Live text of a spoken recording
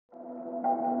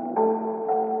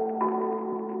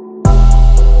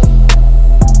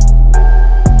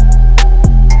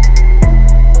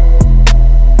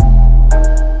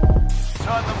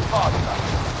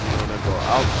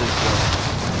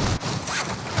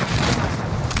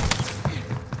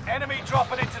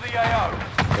the AO.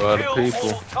 A lot of Kill people.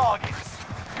 all targets.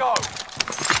 Go.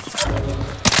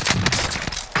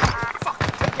 Fuck,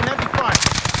 taking heavy fire.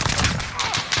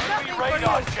 Enemy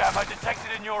radar jammer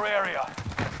detected in your area.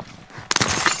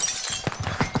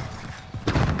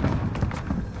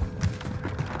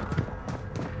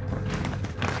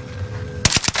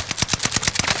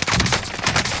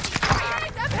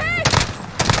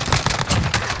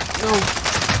 No.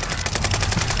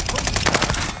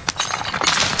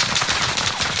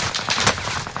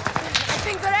 I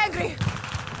think they're angry.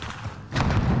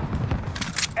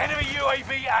 Enemy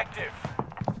UAV active.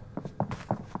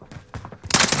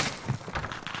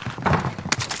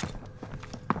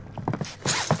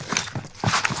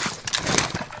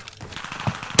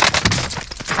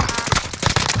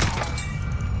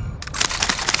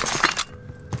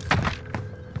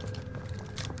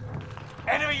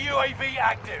 Enemy UAV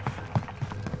active.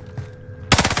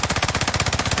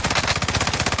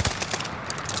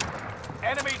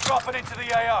 Enemy dropping into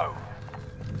the AO.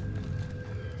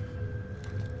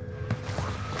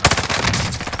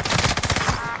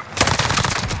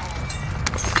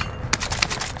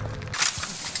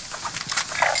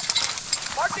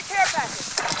 Mark the care package.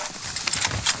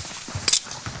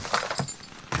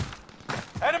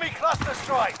 Enemy cluster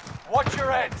strike. Watch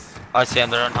your heads. I see them,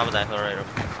 they're on top of the accelerator.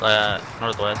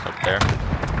 Northwest up there.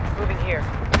 Moving here.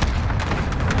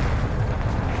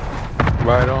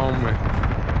 Right on me.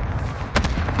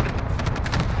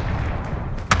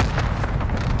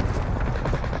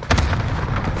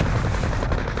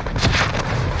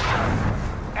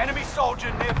 Enemy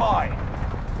soldier nearby.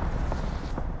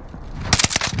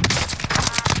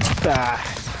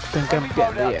 Tengo que Enemy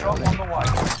loadout drop on the way.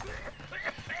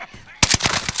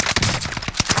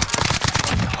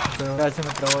 Pero casi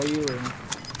me trabo ahí, güey.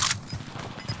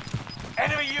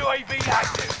 Enemy UAV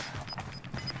active.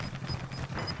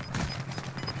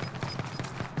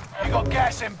 You got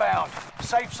gas inbound.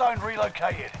 Safe zone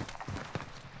relocated.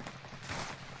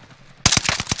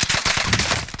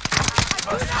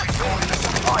 Mercenaries ordered a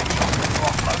supply drop to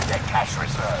offload their cash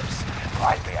reserves.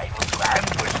 Might be able to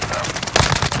ambush them.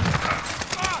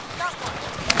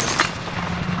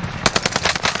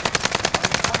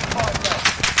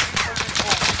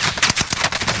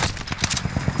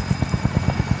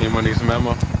 Anyone needs some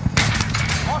ammo?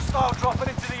 Hostile dropping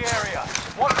into the area.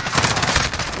 Watch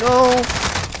No.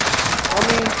 I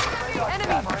mean, the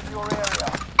camera in your area.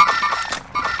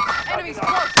 Enemies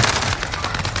close.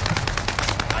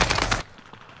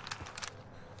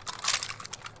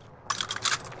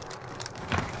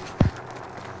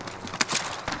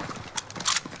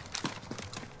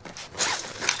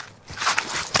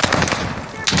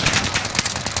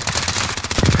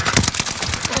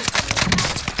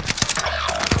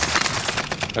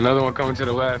 another one coming to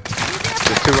the left.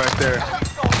 There's two right there.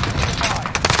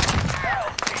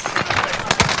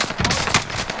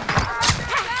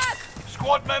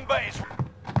 Squad member is...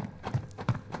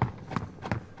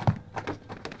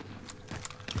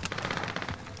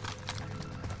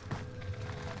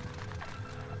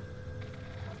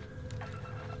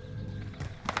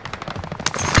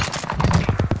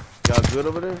 Y'all good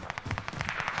over there?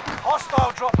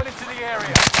 Hostile dropping into the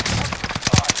area.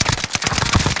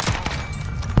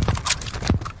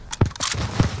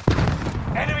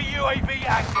 Enemy UAV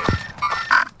active.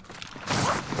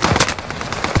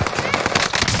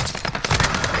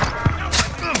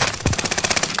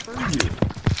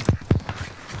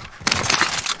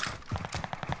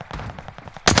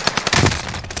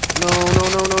 No.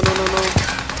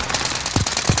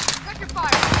 Check your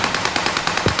fire.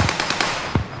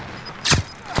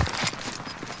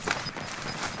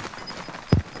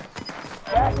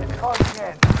 Gas is closing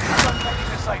in. Locating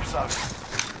the safe zone.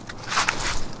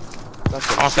 That's I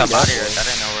almost got body hurt, I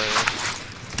didn't know where it was.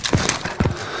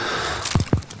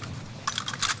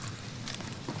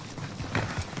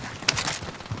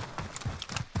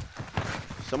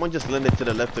 Someone just landed to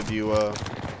the left of you,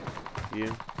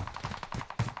 you.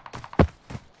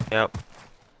 Yep.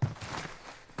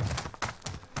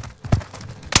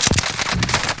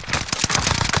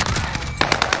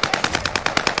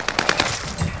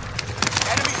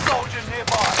 Enemy soldier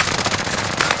nearby.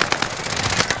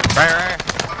 Right.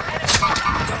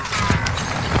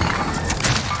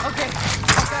 Okay,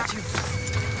 got you.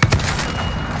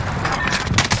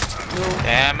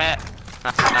 Damn it.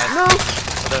 Nice. No.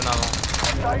 There's another one.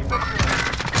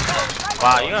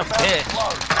 Wow, you're a bitch.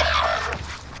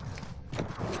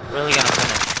 Really gonna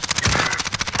finish.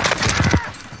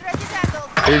 Stretch is handled.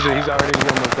 He's already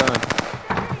almost done.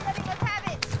 Letting us have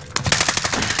it.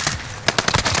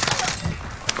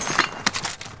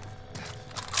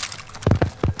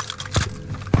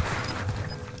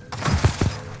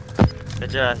 Good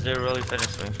job, they really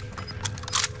finished me.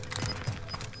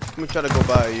 Let me try to go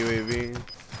by a UAV.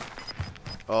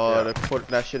 Oh,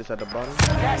 that shit is at the bottom.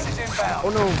 Gas is inbound. Oh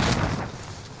no.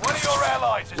 One of your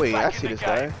allies is Wait, back I in see the this game.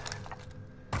 guy.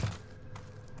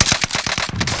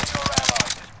 One of your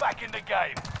allies is back in the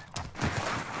game.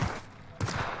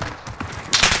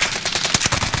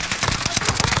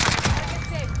 Get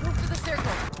safe. Move to the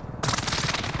circle.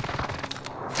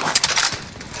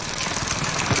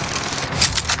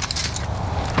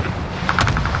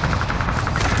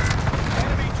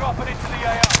 Enemy dropping into the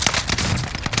AO.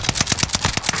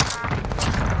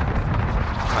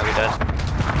 Might be dead.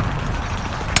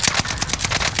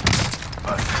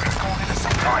 Mercenaries called in a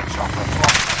supply chopper to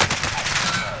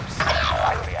reserves.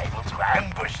 I'll be able to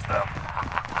ambush them.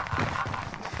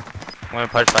 I'm gonna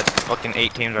push by fucking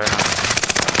 8 teams right now.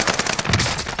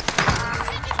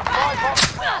 Supply box.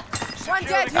 One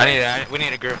Secure dead. the We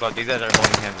need a group up. These guys are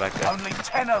holding hands back there. Only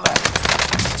 10 are left.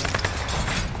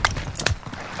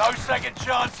 No second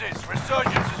chances.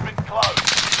 Resurgence has been closed.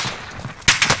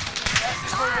 Gas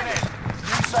is moving in.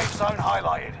 New safe zone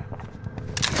highlighted.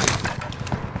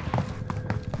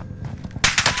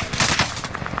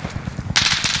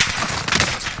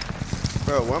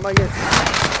 Bro, where am I getting?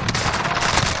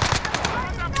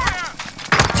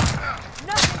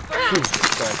 Nothing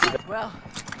for well,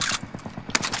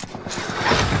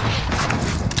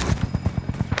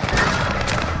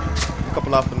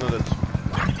 Couple off another.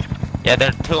 Yeah, there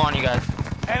are 2 on you guys.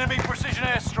 Enemy precision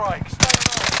airstrike. Stay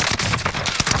alert.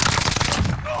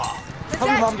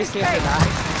 Komm, warum bist du jetzt da?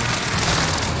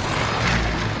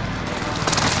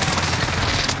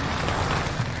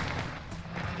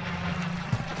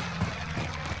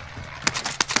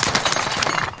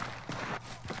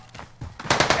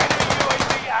 Enemy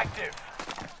UAV active.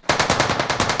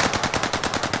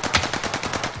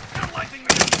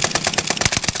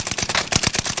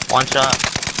 One shot.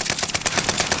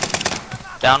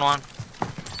 Down one.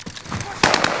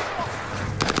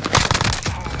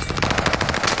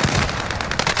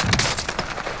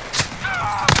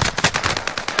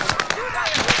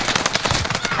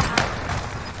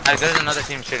 Guys, there's another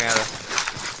team shooting at us.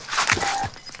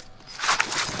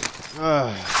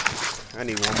 I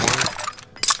need one more.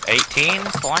 18,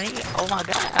 20? Oh my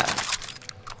god.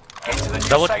 Get to the new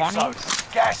Double safe 20s? zone.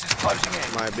 Gas is closing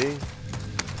in. Might be.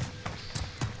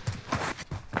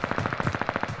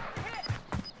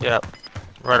 Yep.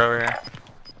 Right over here.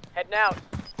 Heading out.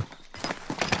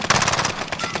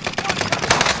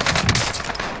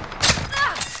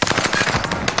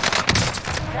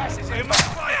 Gas is inbound.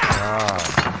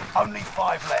 Only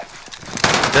 5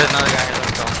 left. There's another guy here.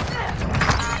 Let's go.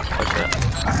 Oh shit.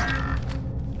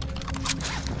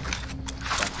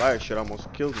 That fire shit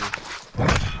almost killed me.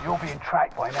 You're being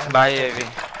tracked by an enemy. Bye,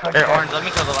 AV. Here, Orange, let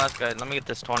me kill the last guy. Let me get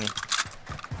this 20.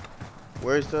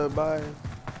 Where's the buy?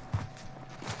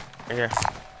 Right here.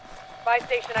 Buy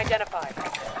station identified.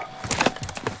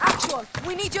 actual.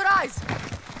 We need your eyes.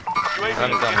 UAV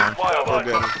I'm done, man. We're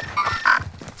good.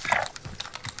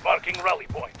 Marking rally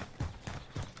point.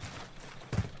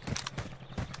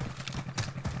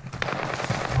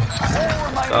 All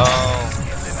remain Go.